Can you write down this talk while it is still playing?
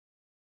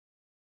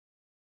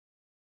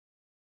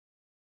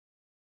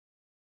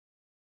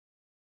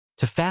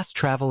To fast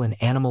travel in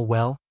Animal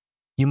Well,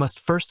 you must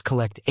first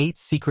collect 8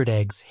 secret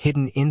eggs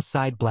hidden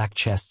inside black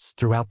chests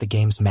throughout the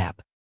game's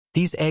map.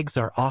 These eggs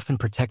are often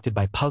protected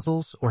by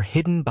puzzles or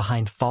hidden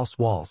behind false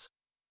walls,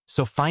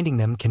 so finding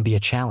them can be a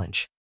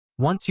challenge.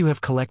 Once you have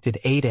collected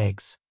 8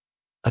 eggs,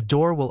 a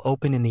door will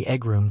open in the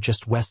egg room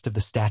just west of the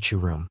statue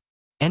room.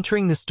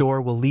 Entering this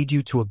door will lead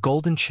you to a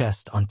golden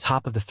chest on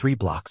top of the 3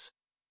 blocks,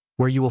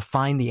 where you will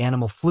find the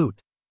animal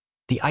flute,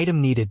 the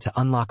item needed to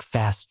unlock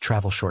fast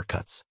travel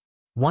shortcuts.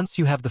 Once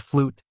you have the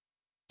flute,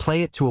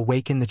 play it to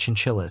awaken the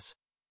chinchillas,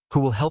 who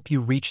will help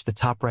you reach the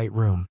top right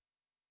room,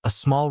 a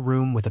small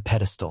room with a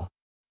pedestal.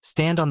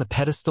 Stand on the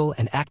pedestal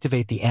and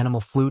activate the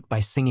animal flute by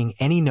singing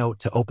any note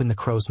to open the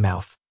crow's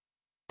mouth.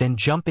 Then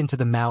jump into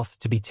the mouth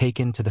to be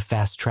taken to the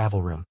fast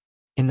travel room.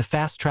 In the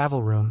fast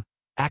travel room,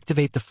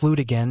 activate the flute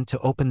again to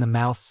open the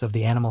mouths of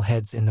the animal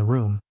heads in the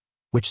room,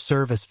 which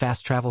serve as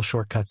fast travel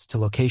shortcuts to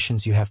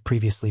locations you have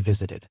previously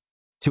visited.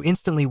 To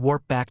instantly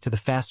warp back to the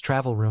fast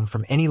travel room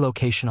from any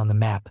location on the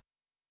map,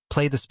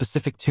 play the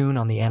specific tune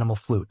on the animal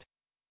flute.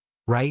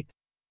 Right,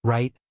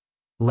 right,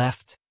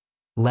 left,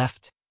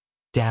 left,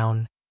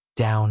 down,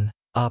 down,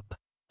 up,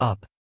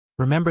 up.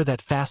 Remember that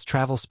fast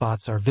travel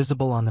spots are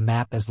visible on the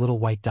map as little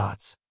white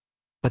dots,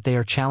 but they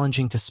are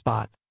challenging to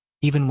spot,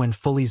 even when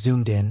fully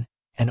zoomed in,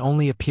 and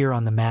only appear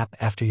on the map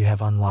after you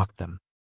have unlocked them.